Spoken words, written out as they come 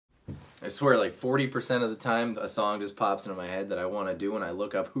I swear, like 40% of the time, a song just pops into my head that I want to do, and I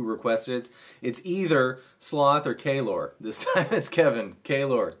look up who requested it. It's either Sloth or Kaylor. This time it's Kevin.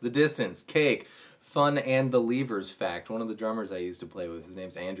 Kaylor. The Distance. Cake. Fun and the Levers Fact. One of the drummers I used to play with, his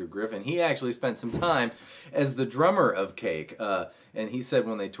name's Andrew Griffin. He actually spent some time as the drummer of Cake. And he said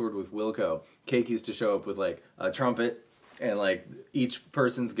when they toured with Wilco, Cake used to show up with like a trumpet and like each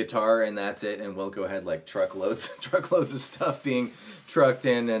person's guitar, and that's it. And Wilco had like truckloads of stuff being trucked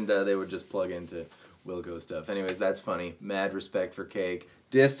in, and they would just plug into Wilco stuff. Anyways, that's funny. Mad respect for Cake.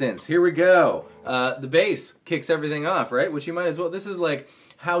 Distance. Here we go. The bass kicks everything off, right? Which you might as well. This is like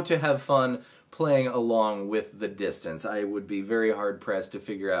how to have fun playing along with the Distance. I would be very hard-pressed to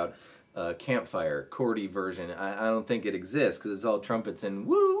figure out a campfire, chordy version. I don't think it exists, because it's all trumpets and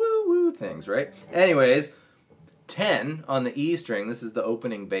woo-woo-woo things, right? Anyways, 10 on the E string. This is the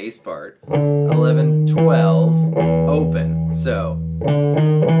opening bass part. 11, 12, open. So,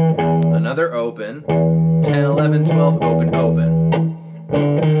 another open. 10, 11, 12, open, open.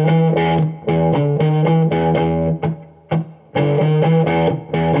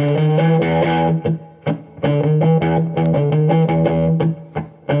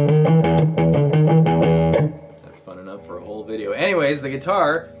 Anyways, the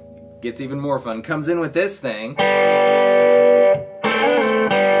guitar gets even more fun. Comes in with this thing,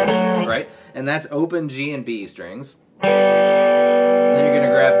 right? And that's open G and B strings. And then you're going to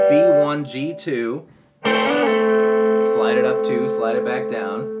grab B1, G2, slide it up 2, slide it back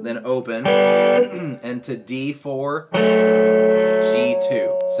down, then open, and to D4,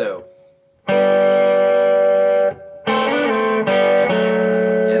 G2. So, and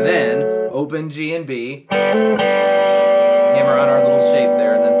then open G and B. Hammer on our little shape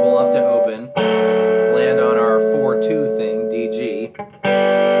there, and then pull off to open, land on our 4-2 thing, D, G,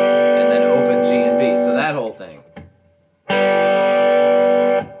 and then open G and B. So that whole thing.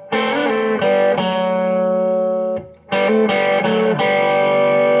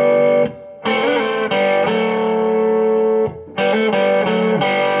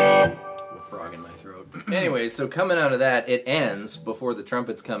 The frog in my throat. Anyways, so coming out of that, it ends before the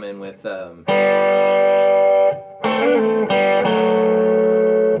trumpets come in with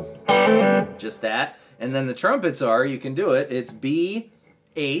just that. And then the trumpets are, you can do it, it's B8,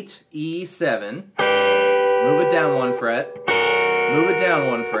 E7, move it down 1 fret, move it down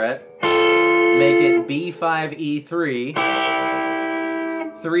 1 fret, make it B5, E3,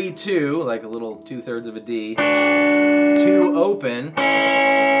 3-2, like a little 2/3 of a D, 2 open,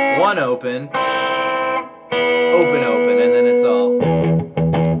 1 open, open, open, and then it's all,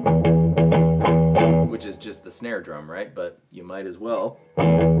 which is just the snare drum, right? But you might as well.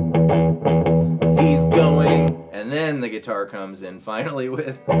 He's going, and then the guitar comes in finally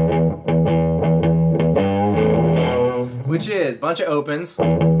with, which is a bunch of opens,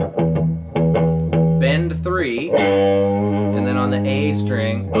 bend 3, and then on the A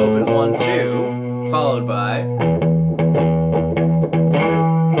string, open 1, 2, followed by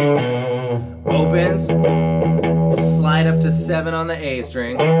opens, slide up to 7 on the A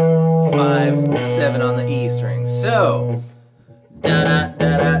string, 5, 7 on the E string. So, da da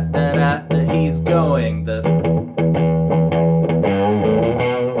da da da da, da he's going. The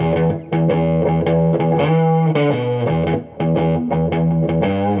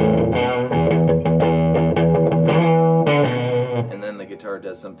and then the guitar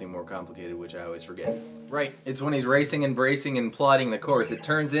does something more complicated, which I always forget. Right, it's when he's racing and bracing and plotting the chorus. It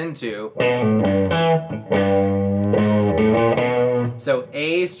turns into. So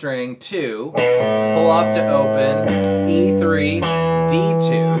A string 2, pull off to open, E3,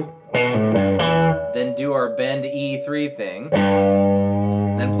 D2, then do our bend E3 thing,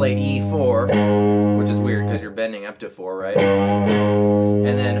 then play E4, which is weird because you're bending up to 4, right?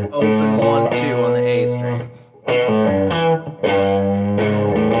 And then open 1, 2 on the A string.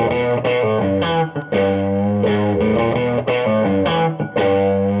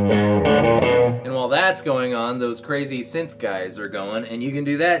 That's going on, those crazy synth guys are going, and you can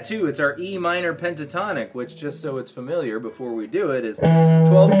do that too. It's our E minor pentatonic, which, just so it's familiar before we do it, is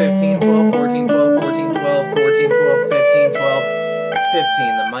 12, 15, 12, 14, 12, 14, 12, 14, 12, 15, 12,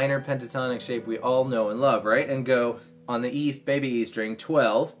 15, the minor pentatonic shape we all know and love, right? And go on the E, baby E string,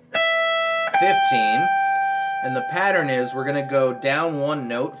 12, 15, and the pattern is we're going to go down 1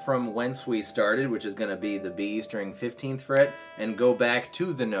 note from whence we started, which is going to be the B string 15th fret, and go back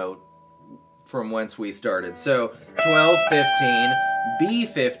to the note from whence we started. So 12, 15,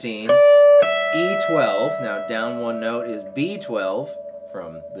 B15, E12. Now down 1 note is B12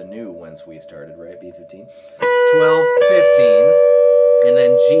 from the new whence we started, right? B15, 12, 15, and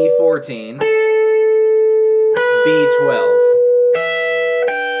then G14, B12.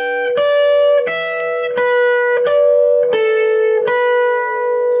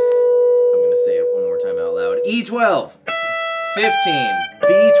 B12, 15,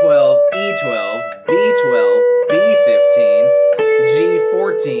 B12, E12, B12, B15,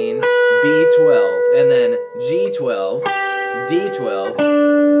 G14, B12, and then G12, D12,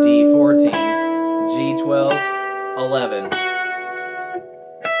 D14, G12, 11.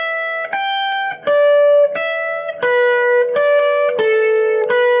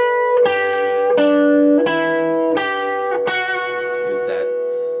 Is that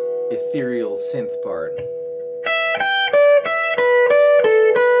ethereal synth part.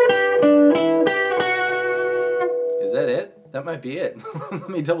 Is that it? That might be it. Let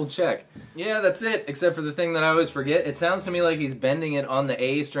me double check. Yeah, that's it, except for the thing that I always forget. It sounds to me like he's bending it on the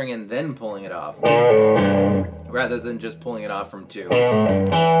A string and then pulling it off, rather than just pulling it off from 2.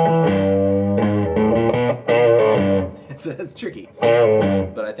 It's tricky,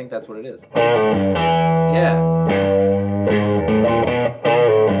 but I think that's what it is. Yeah.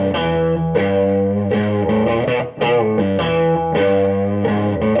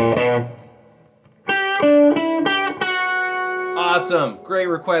 Awesome. Great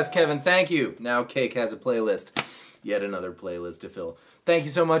request, Kevin. Thank you. Now Cake has a playlist. Yet another playlist to fill. Thank you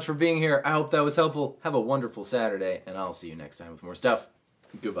so much for being here. I hope that was helpful. Have a wonderful Saturday, and I'll see you next time with more stuff.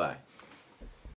 Goodbye.